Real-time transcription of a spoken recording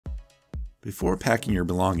Before packing your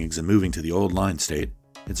belongings and moving to the old line state,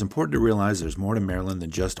 it's important to realize there's more to Maryland than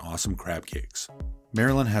just awesome crab cakes.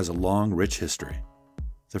 Maryland has a long, rich history.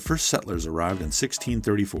 The first settlers arrived in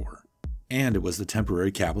 1634, and it was the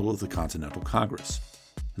temporary capital of the Continental Congress,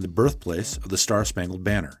 and the birthplace of the Star-Spangled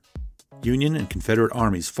Banner. Union and Confederate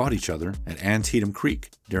armies fought each other at Antietam Creek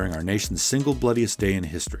during our nation's single bloodiest day in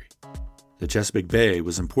history. The Chesapeake Bay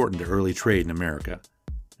was important to early trade in America.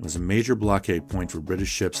 It was a major blockade point for British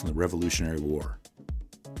ships in the Revolutionary War.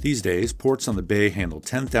 These days, ports on the bay handle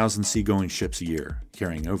 10,000 seagoing ships a year,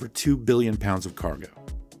 carrying over 2 billion pounds of cargo.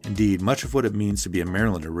 Indeed, much of what it means to be a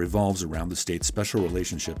Marylander revolves around the state's special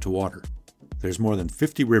relationship to water. There's more than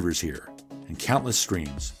 50 rivers here, and countless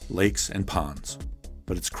streams, lakes, and ponds.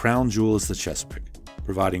 But its crown jewel is the Chesapeake,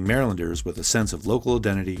 providing Marylanders with a sense of local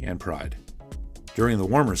identity and pride. During the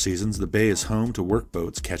warmer seasons, the bay is home to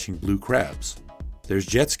workboats catching blue crabs. There's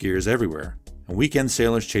jet skiers everywhere, and weekend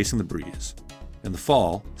sailors chasing the breeze. In the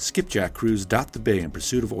fall, skipjack crews dot the bay in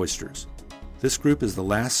pursuit of oysters. This group is the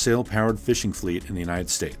last sail-powered fishing fleet in the United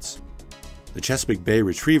States. The Chesapeake Bay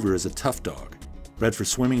Retriever is a tough dog, bred for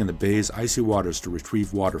swimming in the bay's icy waters to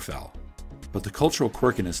retrieve waterfowl. But the cultural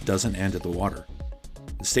quirkiness doesn't end at the water.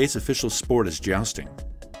 The state's official sport is jousting.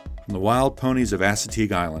 From the wild ponies of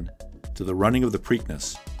Assateague Island, to the running of the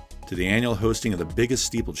Preakness, to the annual hosting of the biggest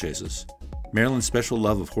steeplechases, Maryland's special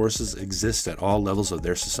love of horses exists at all levels of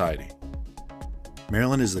their society.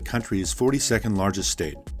 Maryland is the country's 42nd largest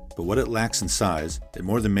state, but what it lacks in size, it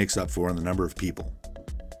more than makes up for in the number of people.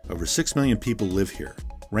 Over 6 million people live here,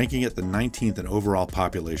 ranking it the 19th in overall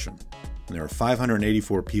population, and there are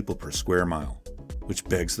 584 people per square mile. Which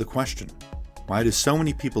begs the question, why do so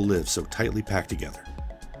many people live so tightly packed together?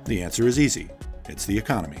 The answer is easy. It's the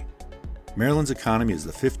economy. Maryland's economy is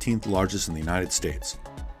the 15th largest in the United States,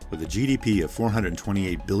 with a GDP of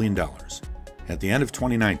 $428 billion. At the end of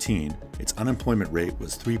 2019, its unemployment rate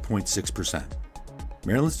was 3.6%.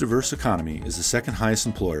 Maryland's diverse economy is the second highest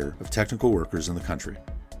employer of technical workers in the country.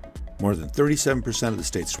 More than 37% of the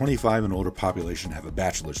state's 25 and older population have a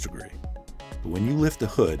bachelor's degree. But when you lift the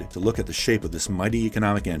hood to look at the shape of this mighty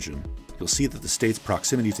economic engine, you'll see that the state's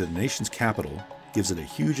proximity to the nation's capital gives it a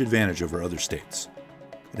huge advantage over other states.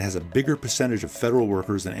 It has a bigger percentage of federal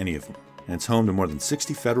workers than any of them, and it's home to more than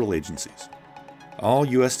 60 federal agencies. All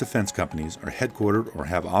U.S. defense companies are headquartered or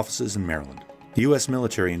have offices in Maryland. The U.S.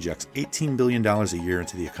 military injects $18 billion a year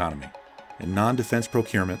into the economy, and non-defense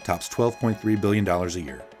procurement tops $12.3 billion a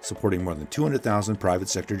year, supporting more than 200,000 private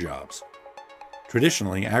sector jobs.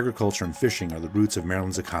 Traditionally, agriculture and fishing are the roots of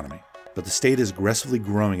Maryland's economy, but the state is aggressively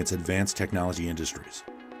growing its advanced technology industries.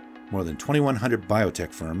 More than 2,100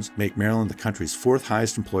 biotech firms make Maryland the country's fourth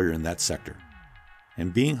highest employer in that sector.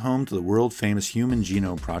 And being home to the world-famous Human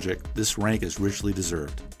Genome Project, this rank is richly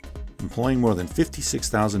deserved. Employing more than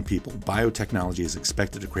 56,000 people, biotechnology is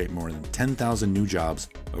expected to create more than 10,000 new jobs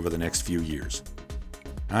over the next few years.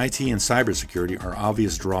 IT and cybersecurity are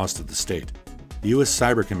obvious draws to the state. The U.S.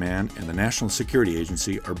 Cyber Command and the National Security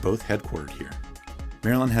Agency are both headquartered here.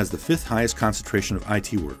 Maryland has the fifth highest concentration of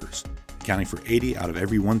IT workers, accounting for 80 out of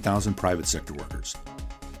every 1,000 private sector workers.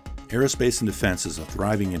 Aerospace and defense is a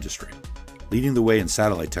thriving industry, leading the way in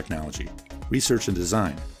satellite technology, research and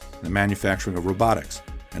design, and the manufacturing of robotics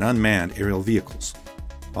and unmanned aerial vehicles.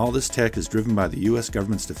 All this tech is driven by the U.S.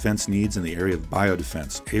 government's defense needs in the area of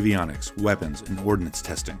biodefense, avionics, weapons, and ordnance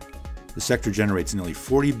testing. The sector generates nearly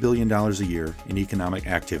 $40 billion a year in economic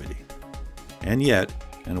activity. And yet,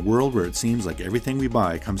 in a world where it seems like everything we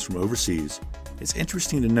buy comes from overseas, it's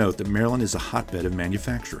interesting to note that Maryland is a hotbed of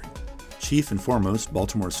manufacturing. Chief and foremost,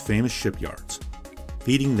 Baltimore's famous shipyards.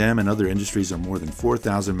 Feeding them and other industries are more than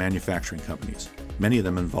 4,000 manufacturing companies, many of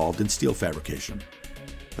them involved in steel fabrication.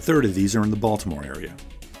 A third of these are in the Baltimore area.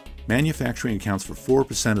 Manufacturing accounts for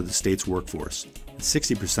 4% of the state's workforce, and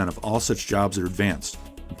 60% of all such jobs are advanced,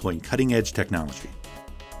 employing cutting-edge technology.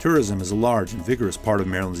 Tourism is a large and vigorous part of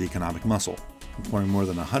Maryland's economic muscle, employing more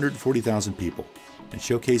than 140,000 people, and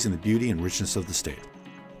showcasing the beauty and richness of the state.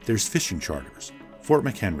 There's fishing charters, Fort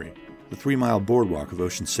McHenry, the 3-mile boardwalk of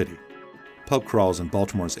Ocean City, pub crawls in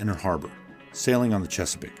Baltimore's Inner Harbor, sailing on the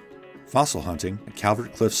Chesapeake, fossil hunting at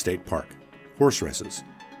Calvert Cliffs State Park, horse races,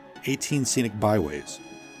 18 scenic byways,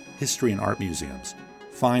 history and art museums,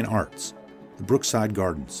 fine arts, the Brookside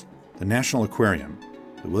Gardens, the National Aquarium,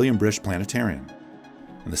 the William Brish Planetarium,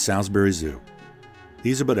 and the Salisbury Zoo.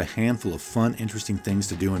 These are but a handful of fun, interesting things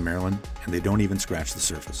to do in Maryland, and they don't even scratch the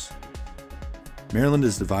surface. Maryland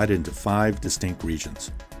is divided into 5 distinct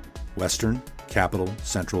regions: Western, Capital,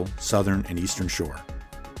 Central, Southern, and Eastern Shore.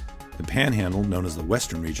 The Panhandle, known as the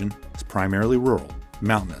Western region, is primarily rural,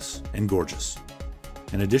 mountainous, and gorgeous.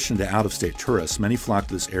 In addition to out-of-state tourists, many flock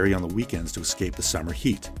to this area on the weekends to escape the summer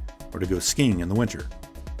heat, or to go skiing in the winter.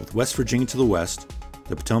 With West Virginia to the west,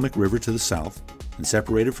 the Potomac River to the south, and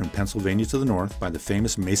separated from Pennsylvania to the north by the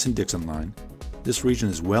famous Mason-Dixon line, this region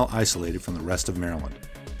is well isolated from the rest of Maryland.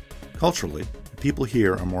 Culturally, the people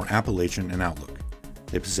here are more Appalachian in outlook.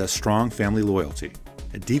 They possess strong family loyalty,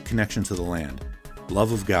 a deep connection to the land,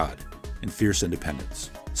 love of God, and fierce independence.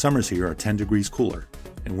 Summers here are 10 degrees cooler,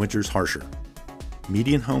 and winters harsher.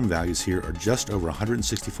 Median home values here are just over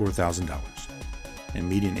 $164,000, and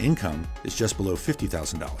median income is just below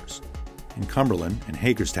 $50,000. In Cumberland and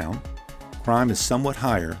Hagerstown, crime is somewhat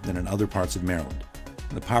higher than in other parts of Maryland,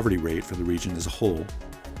 and the poverty rate for the region as a whole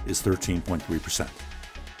is 13.3%.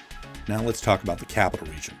 Now let's talk about the capital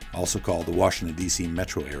region, also called the Washington, D.C.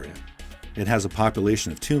 metro area. It has a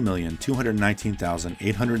population of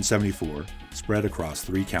 2,219,874 spread across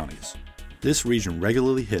 3 counties. This region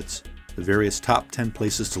regularly hits the various top 10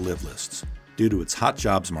 places to live lists due to its hot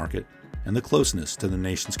jobs market and the closeness to the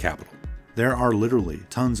nation's capital. There are literally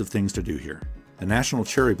tons of things to do here. The National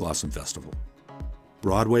Cherry Blossom Festival,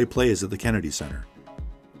 Broadway plays at the Kennedy Center,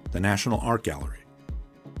 the National Art Gallery,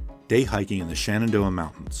 day hiking in the Shenandoah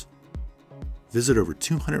Mountains. Visit over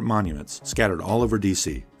 200 monuments scattered all over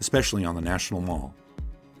D.C., especially on the National Mall.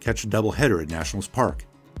 Catch a doubleheader at Nationals Park.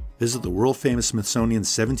 Visit the world-famous Smithsonian's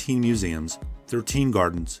 17 museums, 13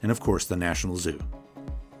 gardens, and of course the National Zoo.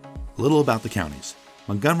 A little about the counties.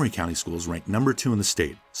 Montgomery County Schools rank number 2 in the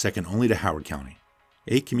state, second only to Howard County.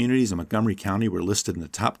 8 communities in Montgomery County were listed in the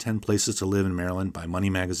top 10 places to live in Maryland by Money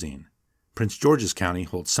Magazine. Prince George's County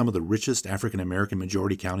holds some of the richest African-American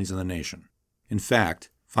majority counties in the nation. In fact,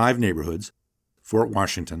 5 neighborhoods, Fort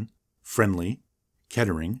Washington, Friendly,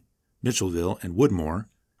 Kettering, Mitchellville, and Woodmore,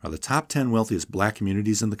 are the top 10 wealthiest black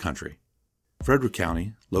communities in the country. Frederick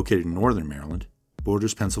County, located in northern Maryland,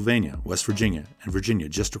 borders Pennsylvania, West Virginia, and Virginia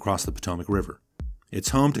just across the Potomac River. It's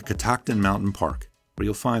home to Catoctin Mountain Park, where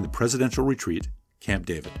you'll find the presidential retreat, Camp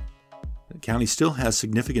David. The county still has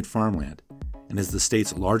significant farmland and is the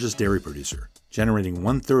state's largest dairy producer, generating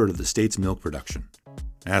 1/3 of the state's milk production.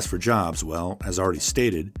 As for jobs, well, as already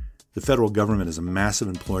stated, the federal government is a massive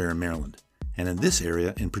employer in Maryland, and in this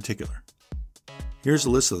area in particular. Here's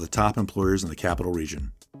a list of the top employers in the capital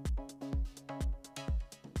region.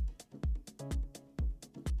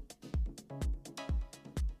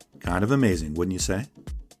 Kind of amazing, wouldn't you say?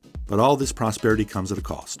 But all this prosperity comes at a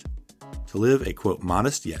cost. To live a, quote,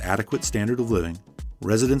 modest yet adequate standard of living,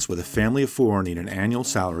 residents with a family of 4 need an annual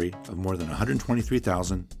salary of more than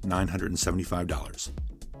 $123,975.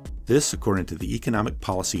 This, according to the Economic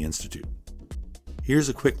Policy Institute. Here's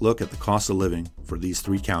a quick look at the cost of living for these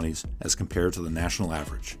 3 counties as compared to the national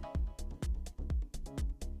average.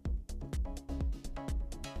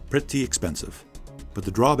 Pretty expensive, but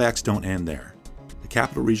the drawbacks don't end there. The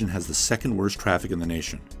capital region has the second worst traffic in the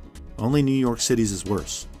nation. Only New York City's is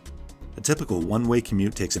worse. A typical one-way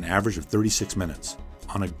commute takes an average of 36 minutes,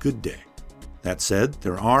 on a good day. That said,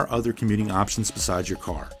 there are other commuting options besides your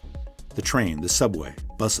car. The train, the subway,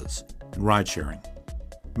 buses, and ride-sharing.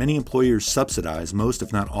 Many employers subsidize most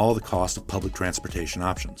if not all the cost of public transportation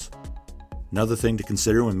options. Another thing to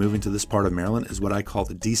consider when moving to this part of Maryland is what I call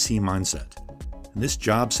the DC mindset. In this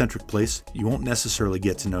job-centric place, you won't necessarily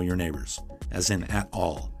get to know your neighbors, as in at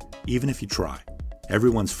all, even if you try.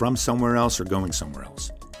 Everyone's from somewhere else or going somewhere else,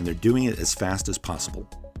 and they're doing it as fast as possible.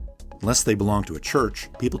 Unless they belong to a church,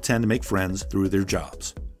 people tend to make friends through their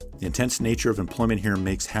jobs. The intense nature of employment here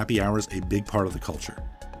makes happy hours a big part of the culture.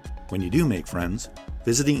 When you do make friends,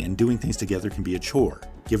 visiting and doing things together can be a chore,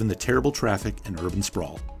 given the terrible traffic and urban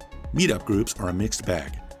sprawl. Meetup groups are a mixed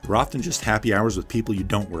bag. They're often just happy hours with people you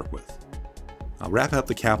don't work with. I'll wrap up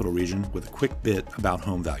the capital region with a quick bit about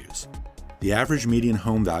home values. The average median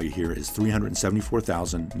home value here is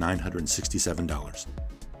 $374,967.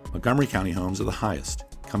 Montgomery County homes are the highest,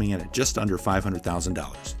 coming in at just under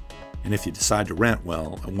 $500,000. And if you decide to rent,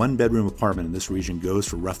 well, a 1-bedroom apartment in this region goes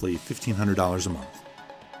for roughly $1,500 a month.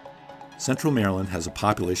 Central Maryland has a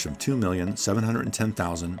population of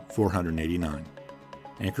 2,710,489.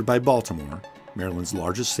 Anchored by Baltimore, Maryland's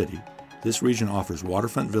largest city, this region offers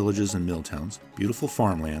waterfront villages and mill towns, beautiful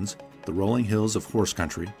farmlands, the rolling hills of horse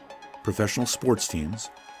country, professional sports teams,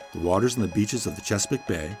 the waters and the beaches of the Chesapeake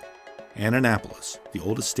Bay, and Annapolis, the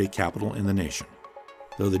oldest state capital in the nation.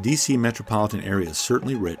 Though the D.C. metropolitan area is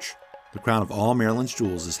certainly rich, the crown of all Maryland's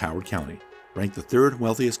jewels is Howard County, ranked the 3rd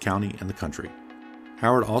wealthiest county in the country.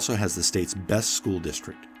 Howard also has the state's best school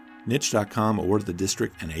district. Niche.com awarded the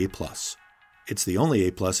district an A+. It's the only A+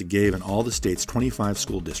 it gave in all the state's 25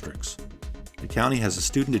 school districts. The county has a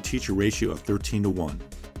student-to-teacher ratio of 13:1.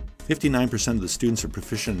 59% of the students are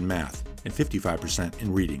proficient in math and 55%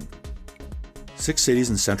 in reading. 6 cities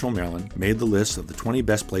in central Maryland made the list of the 20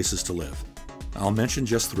 best places to live. I'll mention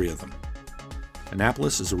just 3 of them.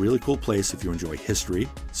 Annapolis is a really cool place if you enjoy history,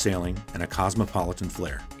 sailing, and a cosmopolitan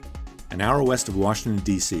flair. An hour west of Washington,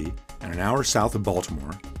 D.C., and an hour south of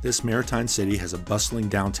Baltimore, this maritime city has a bustling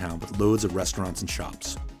downtown with loads of restaurants and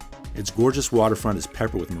shops. Its gorgeous waterfront is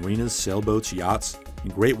peppered with marinas, sailboats, yachts,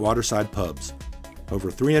 and great waterside pubs. Over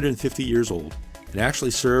 350 years old, it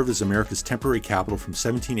actually served as America's temporary capital from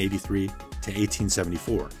 1783 to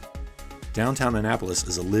 1874. Downtown Annapolis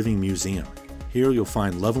is a living museum. Here you'll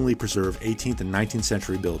find lovingly preserved 18th and 19th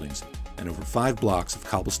century buildings and over 5 blocks of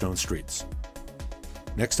cobblestone streets.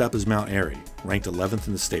 Next up is Mount Airy, ranked 11th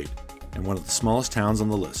in the state, and one of the smallest towns on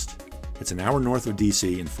the list. It's an hour north of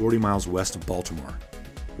D.C. and 40 miles west of Baltimore.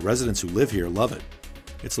 The residents who live here love it.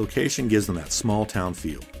 Its location gives them that small town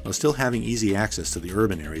feel, while still having easy access to the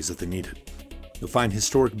urban areas that they needed. You'll find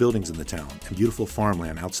historic buildings in the town and beautiful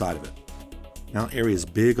farmland outside of it. Mount Airy is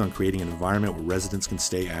big on creating an environment where residents can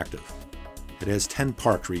stay active. It has 10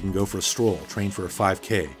 parks where you can go for a stroll, train for a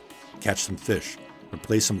 5K, catch some fish, or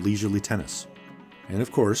play some leisurely tennis. And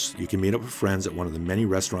of course, you can meet up with friends at one of the many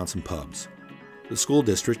restaurants and pubs. The school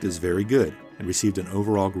district is very good and received an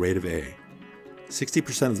overall grade of A.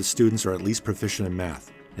 60% of the students are at least proficient in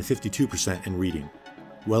math and 52% in reading,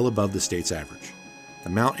 well above the state's average. The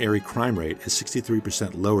Mount Airy crime rate is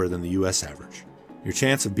 63% lower than the U.S. average. Your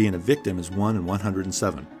chance of being a victim is 1 in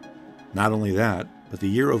 107. Not only that, but the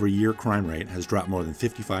year-over-year crime rate has dropped more than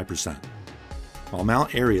 55%. While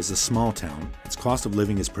Mount Airy is a small town, its cost of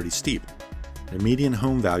living is pretty steep. The median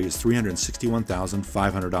home value is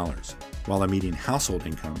 $361,500, while the median household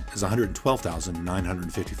income is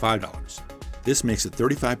 $112,955. This makes it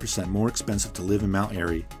 35% more expensive to live in Mount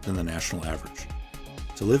Airy than the national average.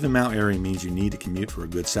 To live in Mount Airy means you need to commute for a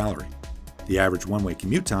good salary. The average one-way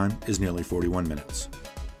commute time is nearly 41 minutes.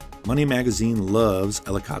 Money Magazine loves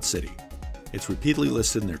Ellicott City. It's repeatedly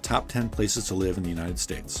listed in their top 10 places to live in the United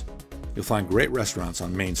States. You'll find great restaurants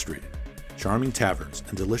on Main Street, charming taverns,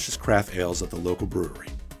 and delicious craft ales at the local brewery.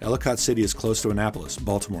 Ellicott City is close to Annapolis,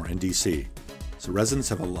 Baltimore, and D.C., so residents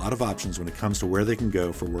have a lot of options when it comes to where they can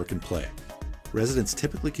go for work and play. Residents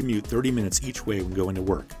typically commute 30 minutes each way when going to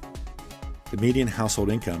work. The median household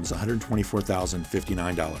income is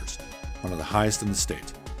 $124,059, one of the highest in the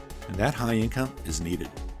state, and that high income is needed.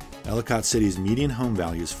 Ellicott City's median home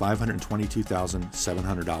value is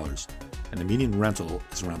 $522,700, and the median rental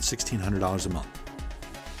is around $1,600 a month.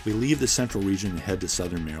 We leave the central region and head to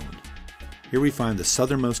southern Maryland. Here we find the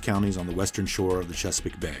southernmost counties on the western shore of the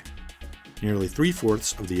Chesapeake Bay. Nearly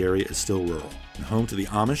 3/4 of the area is still rural and home to the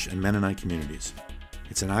Amish and Mennonite communities.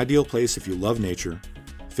 It's an ideal place if you love nature,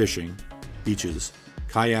 fishing, beaches,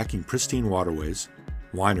 kayaking pristine waterways,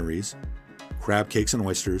 wineries, crab cakes and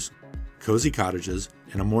oysters, cozy cottages,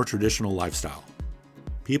 and a more traditional lifestyle.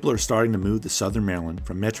 People are starting to move to southern Maryland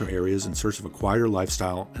from metro areas in search of a quieter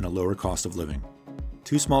lifestyle and a lower cost of living.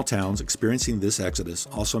 2 small towns experiencing this exodus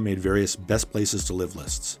also made various best places to live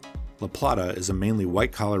lists. La Plata is a mainly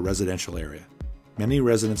white-collar residential area. Many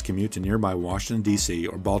residents commute to nearby Washington, D.C.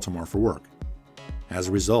 or Baltimore for work. As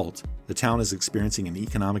a result, the town is experiencing an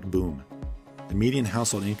economic boom. The median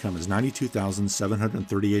household income is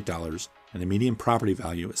 $92,738, and the median property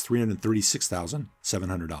value is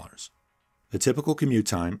 $336,700. The typical commute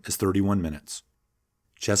time is 31 minutes.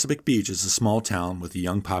 Chesapeake Beach is a small town with a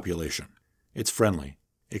young population. It's friendly,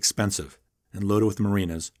 expensive, and loaded with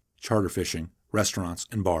marinas, charter fishing, restaurants,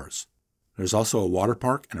 and bars. There's also a water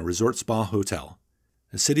park and a resort spa hotel.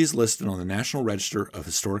 The city is listed on the National Register of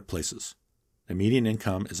Historic Places. The median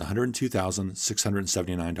income is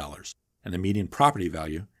 $102,679, and the median property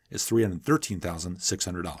value is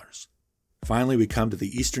 $313,600. Finally, we come to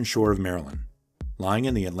the eastern shore of Maryland. Lying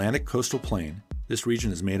in the Atlantic coastal plain, this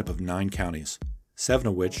region is made up of 9 counties, 7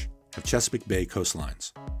 of which have Chesapeake Bay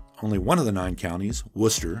coastlines. Only one of the 9 counties,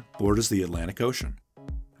 Worcester, borders the Atlantic Ocean.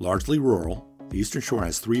 Largely rural, the Eastern Shore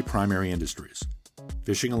has 3 primary industries: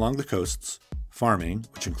 fishing along the coasts, farming,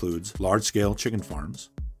 which includes large-scale chicken farms,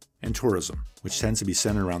 and tourism, which tends to be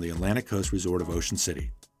centered around the Atlantic Coast resort of Ocean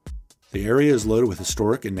City. The area is loaded with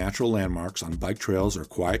historic and natural landmarks on bike trails or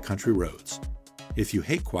quiet country roads. If you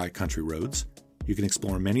hate quiet country roads, you can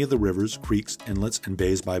explore many of the rivers, creeks, inlets, and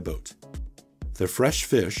bays by boat. The fresh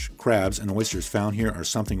fish, crabs, and oysters found here are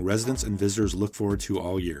something residents and visitors look forward to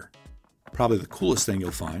all year. Probably the coolest thing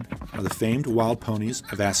you'll find are the famed wild ponies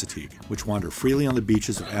of Assateague, which wander freely on the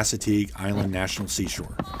beaches of Assateague Island National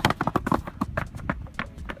Seashore.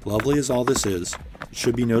 Lovely as all this is, it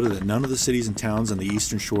should be noted that none of the cities and towns on the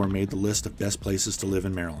Eastern Shore made the list of best places to live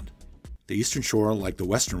in Maryland. The Eastern Shore, like the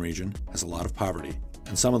Western region, has a lot of poverty,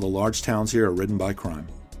 and some of the large towns here are ridden by crime.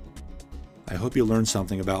 I hope you learned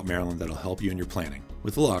something about Maryland that'll help you in your planning.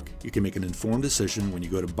 With luck, you can make an informed decision when you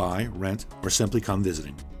go to buy, rent, or simply come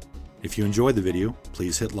visiting. If you enjoyed the video,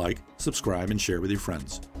 please hit like, subscribe, and share with your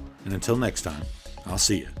friends. And until next time, I'll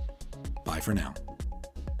see you. Bye for now.